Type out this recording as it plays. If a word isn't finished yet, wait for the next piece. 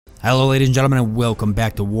Hello ladies and gentlemen, and welcome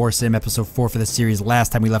back to Warsim episode 4 for the series.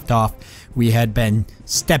 Last time we left off, we had been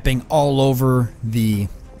stepping all over the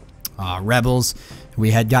rebels.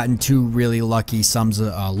 We had gotten two really lucky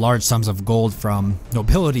large sums of gold from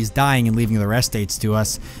nobilities dying and leaving their estates to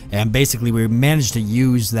us, and basically we managed to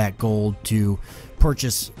use that gold to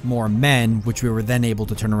purchase more men, which we were then able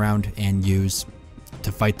to turn around and use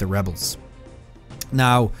to fight the rebels.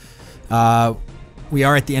 Now, we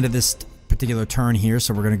are at the end of this particular turn here,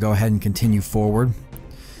 so we're going to go ahead and continue forward.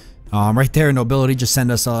 Right there, nobility just send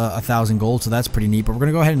us 1,000 gold, so that's pretty neat. But we're going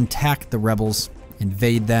to go ahead and attack the rebels,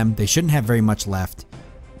 invade them. They shouldn't have very much left.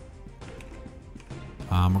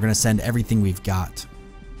 We're going to send everything we've got.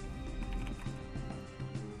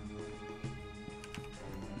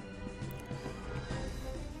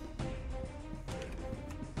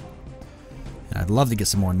 I'd love to get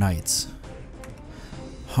some more knights.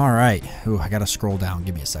 Alright. Ooh, I gotta scroll down.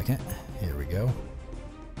 Give me a second. Here we go.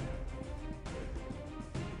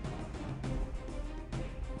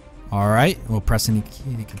 Alright. We'll press any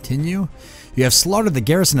key to continue. You have slaughtered the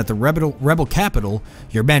garrison at the rebel capital.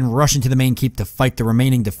 Your men rush into the main keep to fight the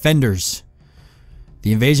remaining defenders.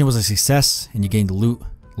 The invasion was a success, and you gained loot,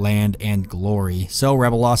 land, and glory. So,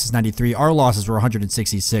 rebel losses 93. Our losses were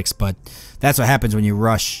 166, but that's what happens when you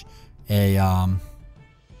rush a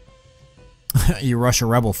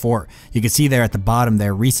rebel fort. You can see there at the bottom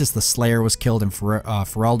there, Rhesus the Slayer was killed and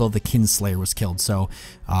Feraldo the Kinslayer was killed. So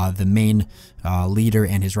the main leader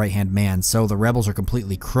and his right-hand man. So the rebels are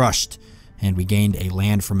completely crushed, and we gained a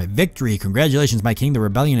land from it. Victory! Congratulations, my king. The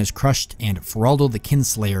rebellion is crushed, and Feraldo the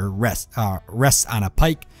Kinslayer rests on a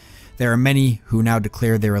pike. There are many who now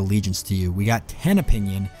declare their allegiance to you. We got 10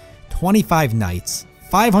 opinion, 25 knights,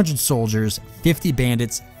 500 soldiers, 50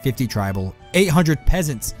 bandits, 50 tribal, 800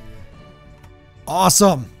 peasants.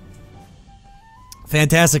 Awesome.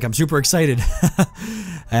 Fantastic. I'm super excited.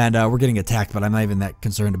 And we're getting attacked, but I'm not even that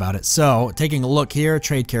concerned about it. So, taking a look here,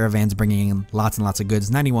 trade caravans bringing in lots and lots of goods.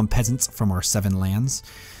 91 peasants from our 7 lands.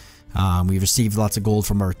 We've received lots of gold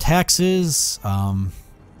from our taxes.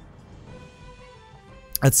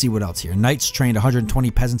 Let's see what else here. Knights trained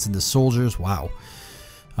 120 peasants into soldiers. Wow.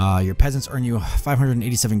 Your peasants earn you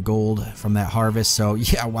 587 gold from that harvest. So,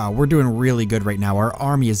 yeah, wow, we're doing really good right now. Our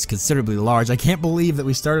army is considerably large. I can't believe that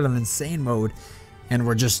we started on insane mode, and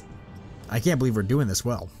I can't believe we're doing this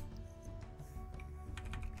well.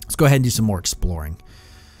 Let's go ahead and do some more exploring.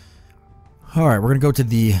 Alright, we're going to go to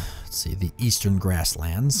the eastern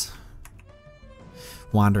grasslands.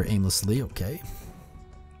 Wander aimlessly, okay.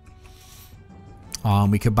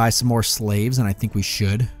 We could buy some more slaves, and I think we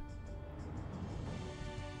should.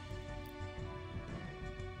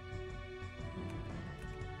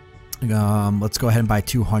 Let's go ahead and buy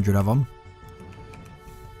 200 of them.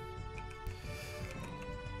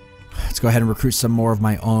 Let's go ahead and recruit some more of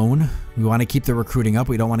my own. We want to keep the recruiting up.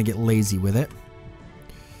 We don't want to get lazy with it.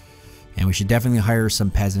 And we should definitely hire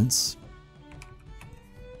some peasants.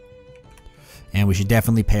 And we should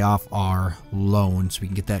definitely pay off our loan so we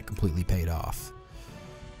can get that completely paid off.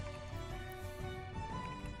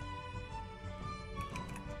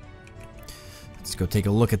 Let's go take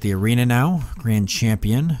a look at the arena now. Grand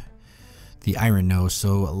Champion. The Iron Nose.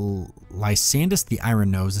 So, Lysandus the Iron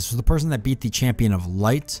Nose. This was the person that beat the Champion of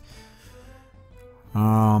Light.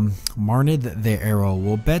 Marnid the Arrow.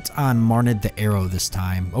 We'll bet on Marnid the Arrow this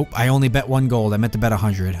time. Oh, I only bet 1 gold. I meant to bet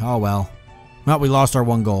 100. Oh, well. Well, we lost our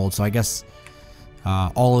 1 gold, so I guess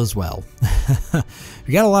all is well.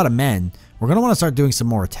 We got a lot of men. We're going to want to start doing some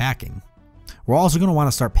more attacking. We're also going to want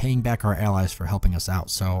to start paying back our allies for helping us out.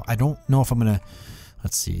 So, I don't know if I'm going to...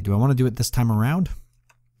 Let's see. Do I want to do it this time around?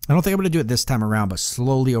 I don't think I'm going to do it this time around, but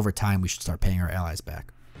slowly over time we should start paying our allies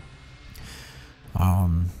back.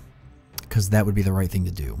 Because that would be the right thing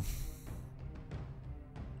to do.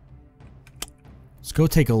 Let's go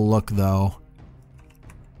take a look, though.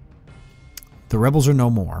 The rebels are no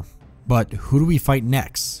more. But who do we fight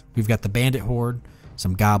next? We've got the bandit horde,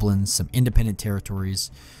 some goblins, some independent territories.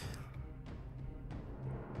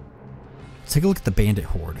 Let's take a look at the bandit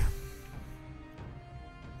horde.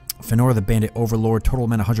 Fenora the Bandit Overlord, total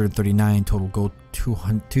men 139, total gold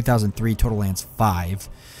 2003, total lands 5.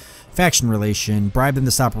 Faction relation, bribe them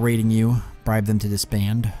to stop raiding you, bribe them to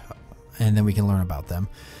disband, and then we can learn about them.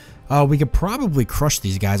 We could probably crush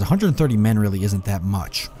these guys. 130 men really isn't that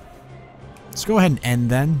much. Let's go ahead and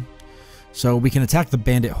end then. So we can attack the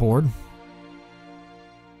Bandit Horde.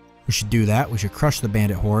 We should do that. We should crush the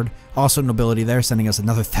Bandit Horde. Also nobility there, sending us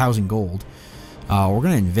another 1,000 gold. We're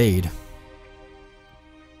going to invade.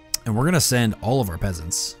 And we're going to send all of our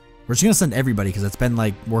peasants. We're just going to send everybody because it's been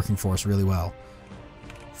like working for us really well.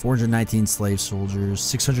 419 slave soldiers,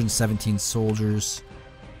 617 soldiers.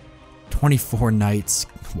 24 knights.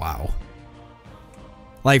 Wow.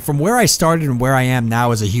 Like, from where I started and where I am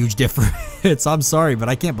now is a huge difference. I'm sorry, but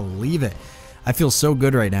I can't believe it. I feel so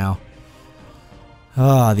good right now.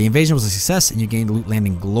 The invasion was a success, and you gained loot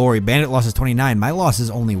landing glory. Bandit losses 29. My loss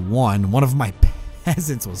is only 1. One of my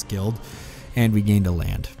peasants was killed, and we gained a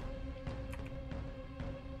land.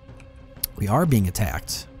 We are being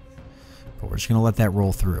attacked, but we're just going to let that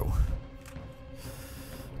roll through.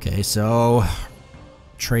 Okay, so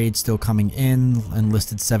trade still coming in.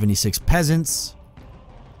 Enlisted 76 peasants.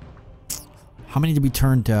 How many did we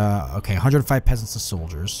turn to? Okay, 105 peasants to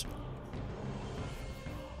soldiers.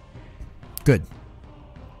 Good.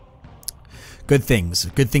 Good things.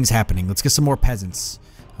 Good things happening. Let's get some more peasants.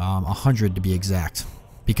 100 to be exact.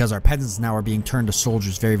 Because our peasants now are being turned to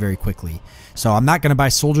soldiers very, very quickly. So I'm not going to buy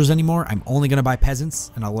soldiers anymore. I'm only going to buy peasants,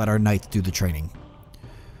 and I'll let our knights do the training.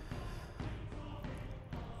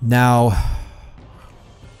 Now,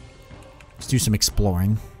 let's do some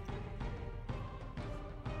exploring.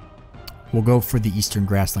 We'll go for the eastern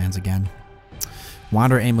grasslands again.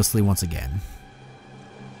 Wander aimlessly once again.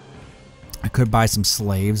 I could buy some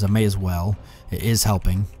slaves. I may as well. It is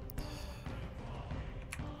helping.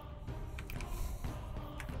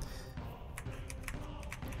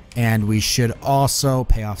 And we should also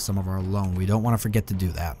pay off some of our loan. We don't want to forget to do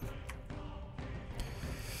that.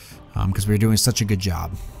 Because we're doing such a good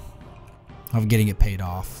job of getting it paid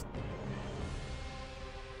off.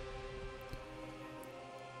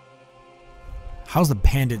 How's the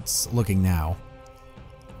bandits looking now?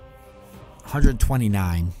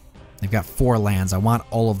 129. They've got 4 lands. I want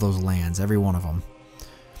all of those lands, every one of them.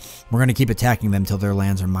 We're going to keep attacking them till their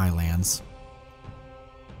lands are my lands.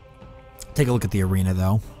 Take a look at the arena,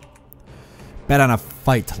 though. Bet on a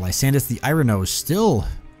fight. Lysandus the Iron Nose still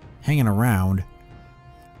hanging around.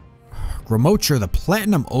 Gramocher the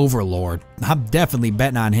Platinum Overlord. I'm definitely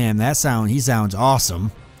betting on him. He sounds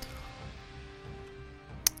awesome.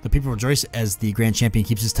 The people rejoice as the Grand Champion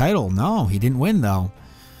keeps his title. No, he didn't win, though.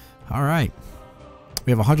 All right.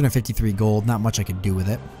 We have 153 gold. Not much I could do with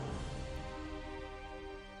it.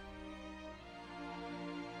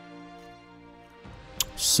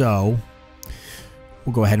 So,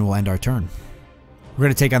 we'll go ahead and we'll end our turn. We're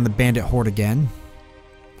going to take on the bandit horde again.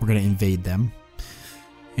 We're going to invade them.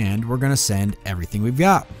 And we're going to send everything we've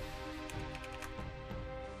got.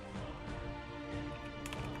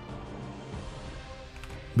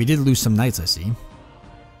 We did lose some knights, I see.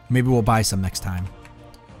 Maybe we'll buy some next time.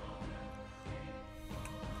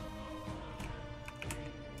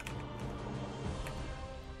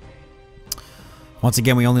 Once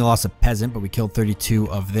again, we only lost a peasant, but we killed 32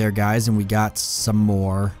 of their guys, and we got some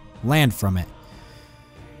more land from it.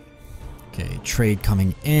 Okay, trade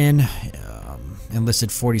coming in.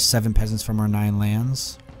 Enlisted 47 peasants from our 9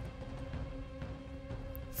 lands.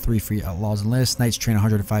 3 free outlaws enlist. Knights train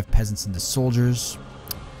 105 peasants into soldiers.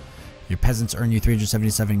 Your peasants earn you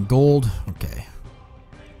 377 gold. Okay.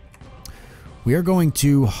 We are going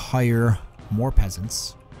to hire more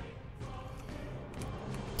peasants.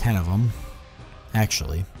 10 of them.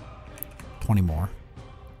 Actually, 20 more.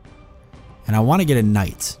 And I want to get a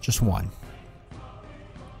knight. Just one.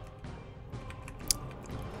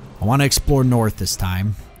 I want to explore north this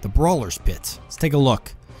time. The Brawler's Pit. Let's take a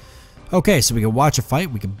look. Okay, so we can watch a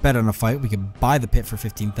fight. We can bet on a fight. We can buy the pit for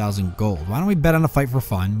 15,000 gold. Why don't we bet on a fight for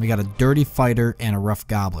fun? We got a dirty fighter and a rough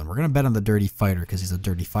goblin. We're going to bet on the dirty fighter because he's a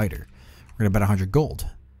dirty fighter. We're going to bet 100 gold.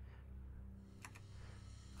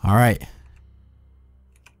 All right.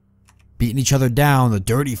 Beating each other down. The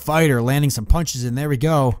dirty fighter landing some punches in. There we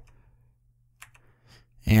go.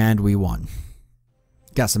 And we won.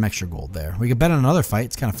 Got some extra gold there. We could bet on another fight.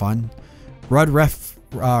 It's kind of fun. Red rough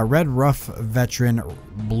veteran,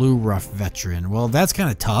 blue rough veteran. Well, that's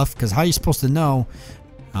kind of tough because how are you supposed to know?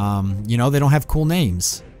 You know, they don't have cool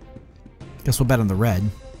names. Guess we'll bet on the red.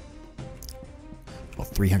 Well,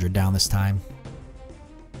 300 down this time.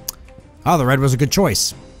 Oh, the red was a good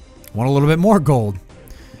choice. Want a little bit more gold.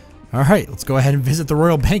 All right, let's go ahead and visit the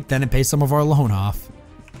Royal Bank then and pay some of our loan off.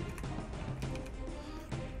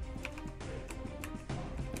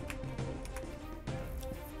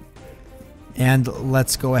 And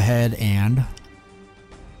let's go ahead and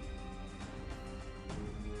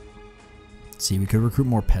see. We could recruit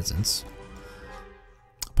more peasants.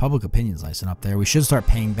 Public opinion's nice and up there. We should start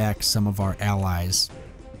paying back some of our allies.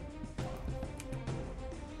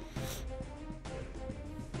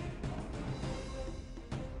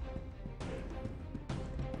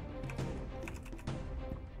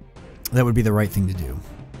 That would be the right thing to do.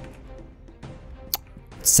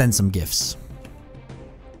 Send some gifts.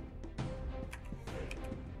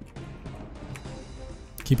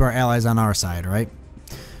 Keep our allies on our side, right?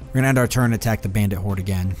 We're going to end our turn and attack the bandit horde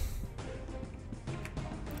again.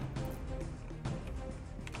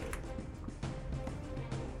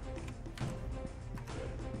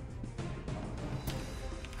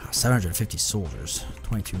 750 soldiers,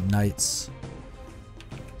 22 knights,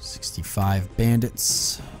 65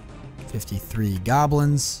 bandits, 53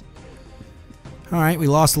 goblins. Alright, we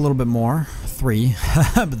lost a little bit more, 3,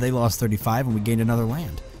 but they lost 35 and we gained another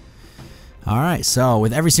land. Alright, so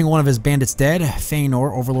with every single one of his bandits dead,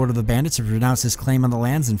 Feanor, overlord of the bandits, has renounced his claim on the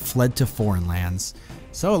lands and fled to foreign lands.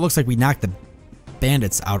 So it looks like we knocked the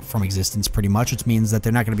bandits out from existence pretty much, which means that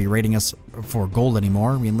they're not going to be raiding us for gold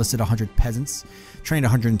anymore. We enlisted 100 peasants, trained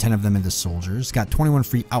 110 of them into soldiers, got 21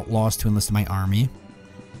 free outlaws to enlist in my army.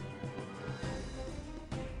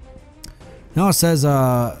 No, it says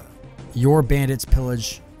your bandits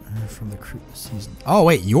pillage from the season. Oh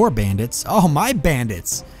wait, your bandits. Oh, my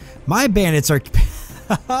bandits. My bandits are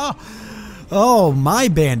oh, my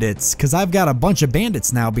bandits, because I've got a bunch of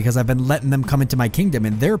bandits now because I've been letting them come into my kingdom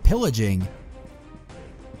and they're pillaging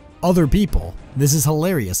other people. This is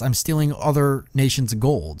hilarious. I'm stealing other nations'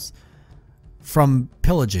 golds from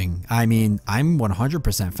pillaging. I mean, I'm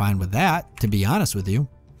 100% fine with that, to be honest with you.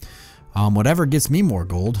 Whatever gets me more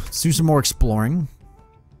gold. Let's do some more exploring.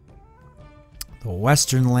 The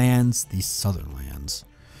western lands, the southern lands.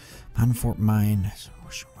 Mountain Fort Mine.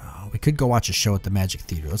 We could go watch a show at the Magic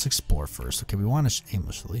Theater. Let's explore first. Okay, we want to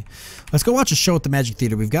aimlessly. Let's go watch a show at the Magic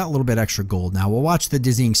Theater. We've got a little bit extra gold now. We'll watch the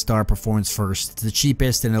Dizzying Star performance first. It's the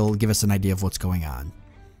cheapest, and it'll give us an idea of what's going on.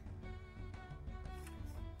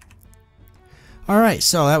 All right,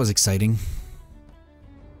 so that was exciting.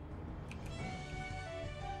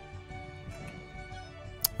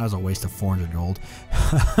 That was a waste of 400 gold.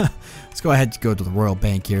 Let's go ahead and go to the Royal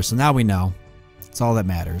Bank here. So now we know. That's all that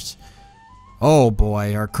matters. Oh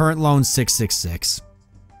boy, our current loan's 666.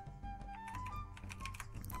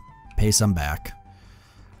 Pay some back.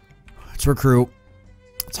 Let's recruit.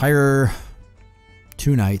 Let's hire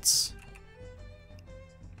 2 knights.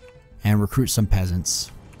 And recruit some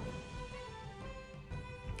peasants.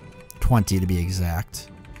 20 to be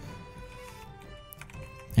exact.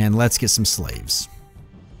 And let's get some slaves.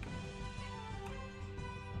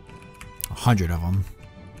 100 of them.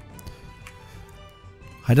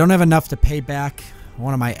 I don't have enough to pay back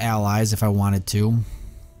one of my allies if I wanted to.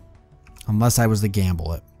 Unless I was to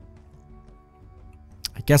gamble it.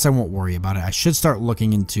 I guess I won't worry about it. I should start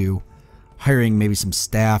looking into hiring maybe some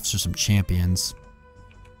staffs or some champions.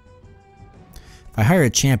 If I hire a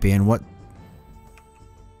champion, what...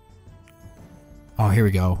 Oh, here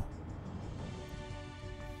we go.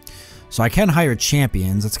 So I can hire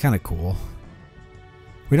champions. That's kind of cool.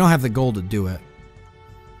 We don't have the gold to do it.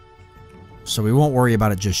 So we won't worry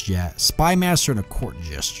about it just yet. Spy Master and a Court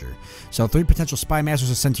Gesture. So 3 potential Spy Masters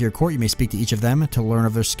are sent to your court. You may speak to each of them to learn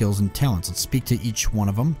of their skills and talents. Let's speak to each one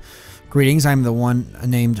of them. Greetings, I'm the one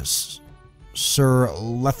named Sir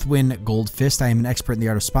Lethwin Goldfist. I am an expert in the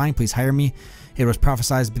art of spying. Please hire me. It was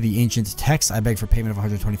prophesied by the ancient text. I beg for payment of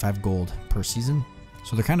 125 gold per season.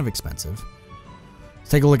 So they're kind of expensive. Let's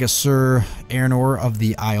take a look at Sir Aranor of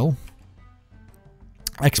the Isle.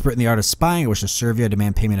 Expert in the art of spying. I wish to serve you. I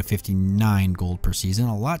demand payment of 59 gold per season.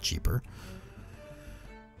 A lot cheaper.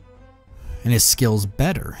 And his skills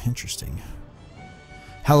better. Interesting.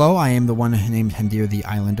 Hello, I am the one named Hendir the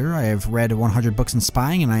Islander. I have read 100 books in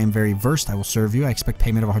spying and I am very versed. I will serve you. I expect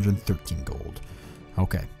payment of 113 gold.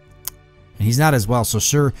 Okay. And he's not as well. So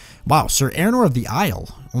Sir Aranor of the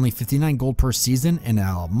Isle. Only 59 gold per season and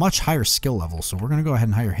a much higher skill level. So we're going to go ahead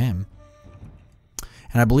and hire him.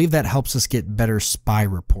 And I believe that helps us get better spy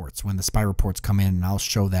reports when the spy reports come in, and I'll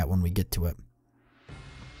show that when we get to it.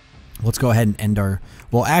 Let's go ahead and end our...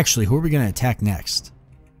 Well, actually, who are we going to attack next?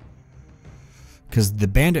 Because the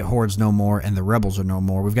bandit horde's no more, and the rebels are no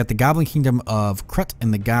more. We've got the Goblin Kingdom of Krut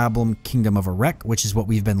and the Goblin Kingdom of Arek, which is what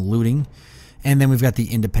we've been looting. And then we've got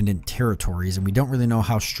the independent territories, and we don't really know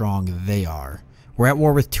how strong they are. We're at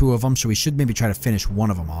war with 2 of them, so we should maybe try to finish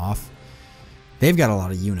one of them off. They've got a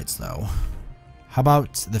lot of units, though. How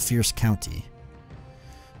about the Fierce County?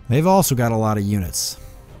 They've also got a lot of units.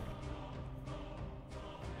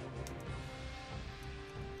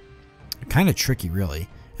 Kind of tricky, really.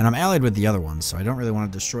 And I'm allied with the other ones, so I don't really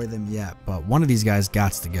want to destroy them yet. But one of these guys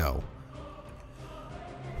got to go.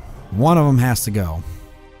 One of them has to go.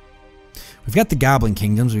 We've got the Goblin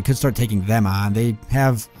Kingdoms. We could start taking them on. They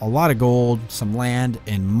have a lot of gold, some land,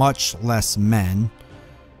 and much less men.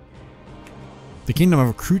 The Kingdom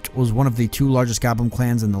of Krut was one of the 2 largest goblin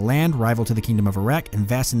clans in the land, rival to the Kingdom of Arek, and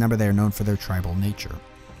vast in number they are known for their tribal nature.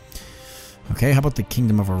 Okay, how about the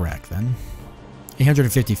Kingdom of Arek then?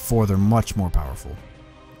 854, they're much more powerful.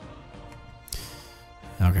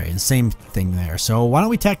 Okay, the same thing there. So why don't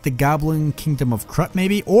we attack the Goblin Kingdom of Krut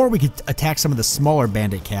maybe? Or we could attack some of the smaller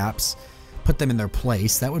bandit caps. Put them in their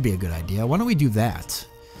place. That would be a good idea. Why don't we do that?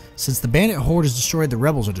 Since the bandit horde is destroyed, the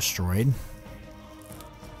rebels are destroyed.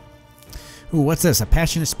 Ooh, what's this? A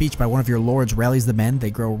passionate speech by one of your lords rallies the men.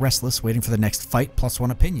 They grow restless, waiting for the next fight.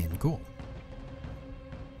 +1 opinion. Cool.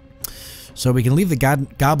 So we can leave the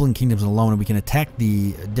Goblin Kingdoms alone, and we can attack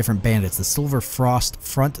the different bandits. The Silver Frost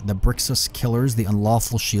Front, the Brixus Killers, the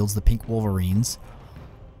Unlawful Shields, the Pink Wolverines,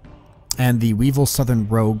 and the Weevil Southern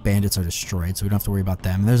Rogue bandits are destroyed, so we don't have to worry about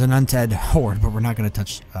them. There's an Undead Horde, but we're not going to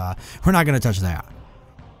touch. That.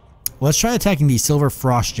 Let's try attacking the Silver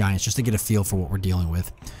Frost Giants just to get a feel for what we're dealing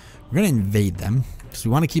with. We're going to invade them because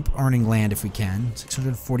we want to keep earning land if we can.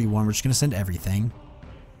 641. We're just going to send everything.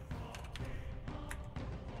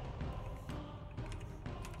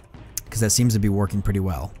 Because that seems to be working pretty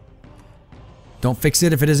well. Don't fix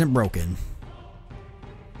it if it isn't broken.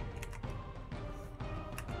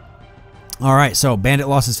 Alright, so bandit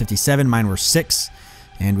losses 57, mine were 6,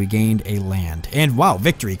 and we gained a land. And wow,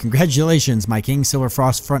 victory! Congratulations, my king. Silver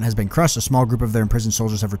Frost Front has been crushed. A small group of their imprisoned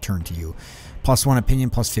soldiers have returned to you. +1 opinion,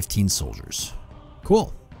 +15 soldiers.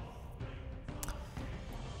 Cool.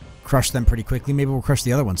 Crushed them pretty quickly. Maybe we'll crush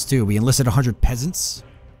the other ones too. We enlisted 100 peasants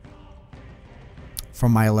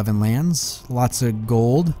from my 11 lands. Lots of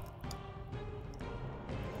gold.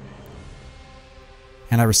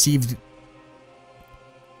 And I received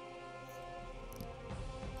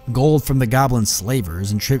gold from the Goblin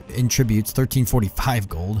Slavers in tributes. 1345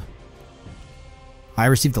 gold. I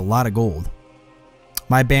received a lot of gold.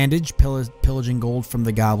 My bandage, pillaging gold from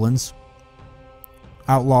the Goblins.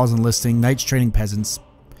 Outlaws enlisting, knights training peasants.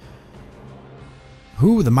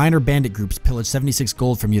 Who? The minor bandit groups pillaged 76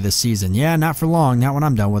 gold from you this season. Yeah, not for long. Not when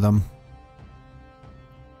I'm done with them.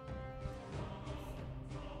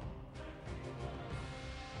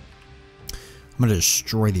 I'm going to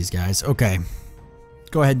destroy these guys. Okay.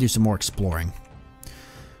 Go ahead and do some more exploring.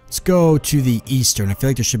 Let's go to the eastern. I feel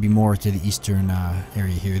like there should be more to the eastern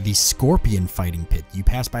area here. The Scorpion Fighting Pit. You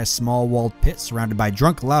pass by a small walled pit surrounded by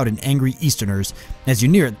drunk, loud, and angry Easterners. As you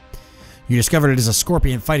near it, you discover it is a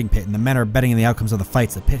Scorpion Fighting Pit, and the men are betting on the outcomes of the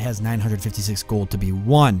fights. The pit has 956 gold to be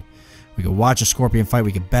won. We could watch a Scorpion fight.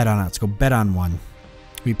 We could bet on it. Let's go bet on one.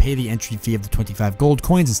 We pay the entry fee of the 25 gold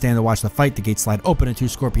coins and stand to watch the fight. The gates slide open and 2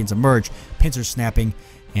 scorpions emerge. Pincers snapping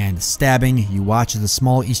and stabbing. You watch as the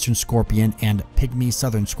small eastern scorpion and pygmy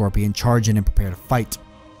southern scorpion charge in and prepare to fight.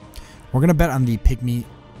 We're going to bet on the pygmy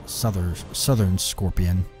southern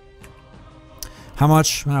scorpion. How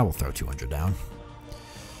much? Well, we'll throw 200 down.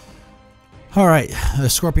 Alright, the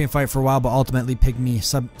scorpion fight for a while, but ultimately pygmy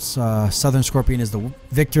southern scorpion is the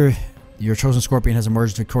victor. Your chosen scorpion has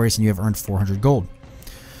emerged victorious and you have earned 400 gold.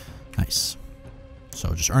 Nice.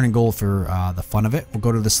 So just earning gold for the fun of it. We'll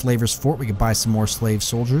go to the Slaver's Fort. We can buy some more slave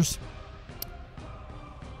soldiers.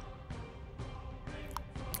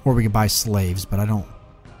 Or we could buy slaves, but I don't...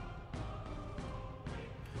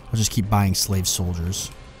 I'll just keep buying slave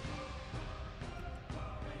soldiers.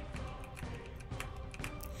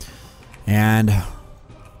 And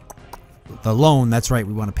the loan, that's right,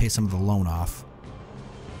 we want to pay some of the loan off.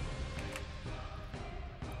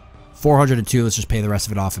 402, let's just pay the rest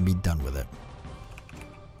of it off and be done with it.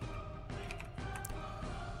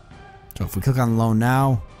 So if we click on loan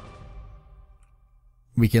now,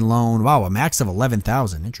 we can loan, wow, a max of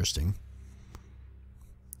 11,000, interesting.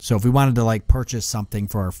 So if we wanted to like purchase something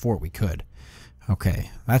for our fort, we could. Okay,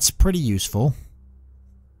 that's pretty useful.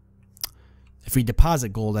 If we deposit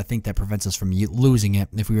gold, I think that prevents us from losing it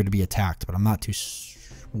if we were to be attacked, but I'm not too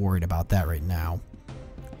worried about that right now.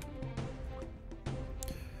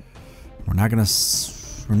 We're not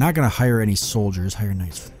gonna hire any soldiers. Hire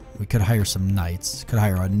knights. We could hire some knights. Could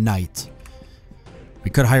hire a knight.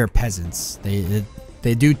 We could hire peasants.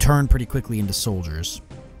 They do turn pretty quickly into soldiers.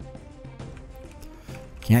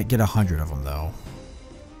 Can't get 100 of them though.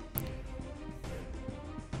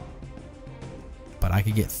 But I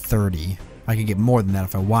could get 30. I could get more than that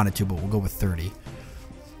if I wanted to, but we'll go with 30.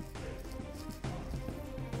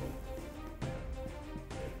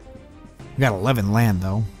 We got 11 land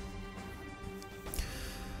though.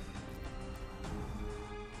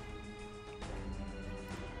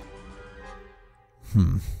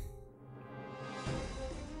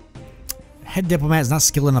 Head diplomat is not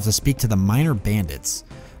skilled enough to speak to the minor bandits.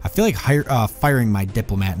 I feel like firing my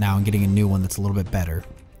diplomat now and getting a new one that's a little bit better.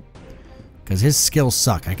 Because his skills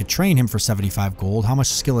suck. I could train him for 75 gold. How much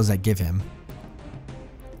skill does that give him?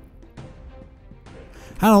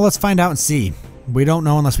 I don't know. Let's find out and see. We don't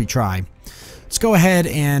know unless we try. Let's go ahead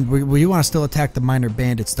and we want to still attack the minor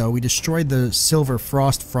bandits though. We destroyed the Silver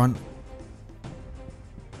Frost Front.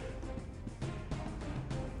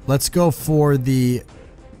 Let's go for the...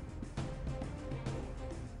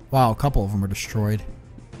 Wow, a couple of them are destroyed.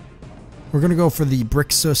 We're going to go for the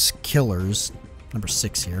Brixus Killers. Number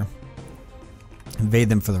 6 here. Invade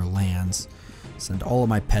them for their lands. Send all of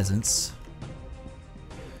my peasants.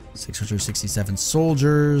 667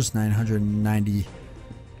 soldiers. 990...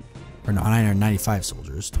 Or no, 995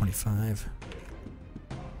 soldiers. 25.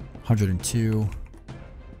 102.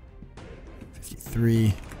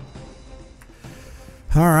 53.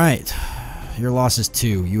 Alright. Your loss is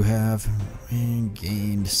 2. You have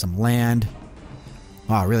gained some land.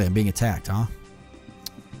 Wow, really? I'm being attacked, huh?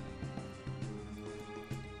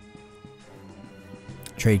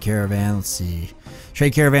 Trade caravan. Let's see.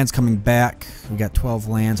 Trade caravan's coming back. We got 12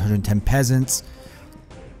 lands, 110 peasants.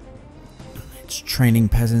 It's training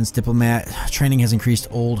peasants. Diplomat. Training has increased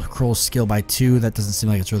Old Kroll's skill by 2. That doesn't seem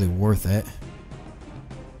like it's really worth it.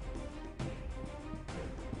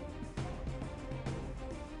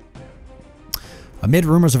 Amid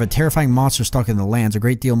rumors of a terrifying monster stalking the lands, a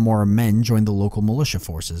great deal more men joined the local militia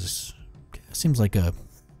forces. Seems like a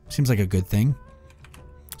good thing.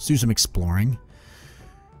 Let's do some exploring.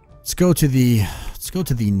 Let's go to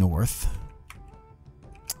the north.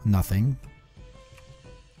 Nothing.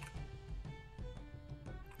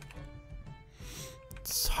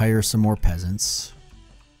 Let's hire some more peasants.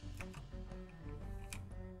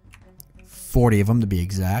 40 of them to be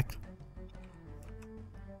exact.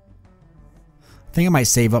 I think I might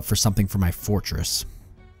save up for something for my fortress.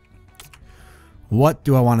 What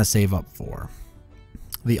do I want to save up for?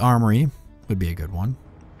 The armory would be a good one.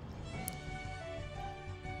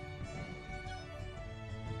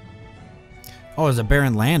 Oh, there's a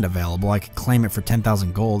barren land available. I could claim it for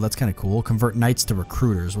 10,000 gold. That's kind of cool. Convert knights to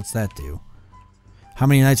recruiters. What's that do? How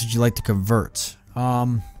many knights would you like to convert?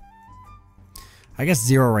 I guess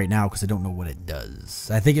 0 right now because I don't know what it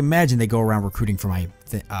does. I think imagine they go around recruiting for my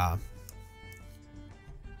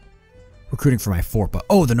fort. But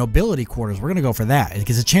oh, the nobility quarters. We're gonna go for that. It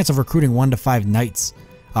gives a chance of recruiting 1 to 5 knights,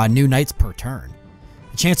 new knights per turn.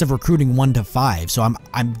 A chance of recruiting 1 to 5. So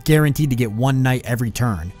I'm guaranteed to get 1 knight every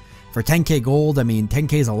turn. For 10k gold, I mean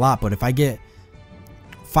 10k is a lot, but if I get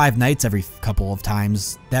 5 knights every couple of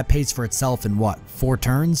times, that pays for itself in what, 4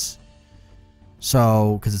 turns?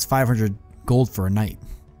 So, because it's 500 gold for a knight.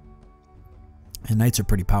 And knights are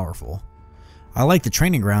pretty powerful. I like the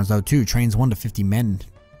training grounds though too. Trains 1 to 50 men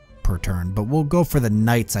per turn, but we'll go for the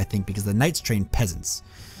knights, I think, because the knights train peasants.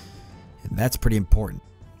 And that's pretty important.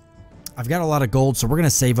 I've got a lot of gold, so we're going to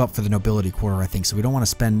save up for the nobility quarter, I think. So we don't want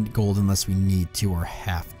to spend gold unless we need to or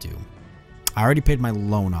have to. I already paid my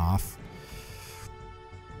loan off.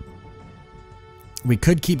 We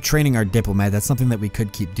could keep training our diplomat. That's something that we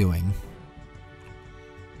could keep doing.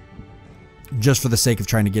 Just for the sake of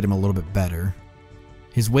trying to get him a little bit better.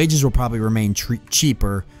 His wages will probably remain cheap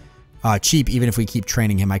even if we keep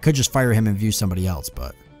training him. I could just fire him and view somebody else,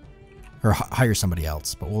 but... Or hire somebody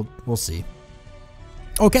else, but we'll see.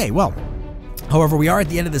 Okay, well, however, we are at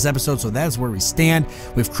the end of this episode, so that's where we stand.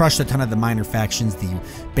 We've crushed a ton of the minor factions. The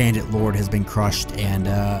Bandit Lord has been crushed, and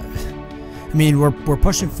I mean, we're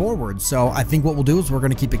pushing forward. So I think what we'll do is we're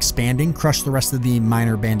going to keep expanding, crush the rest of the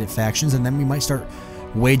minor bandit factions, and then we might start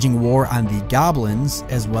waging war on the goblins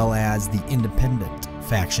as well as the independent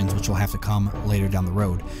factions, which will have to come later down the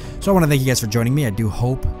road. So I want to thank you guys for joining me. I do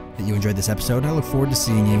hope that you enjoyed this episode, and I look forward to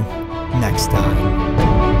seeing you next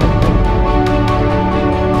time.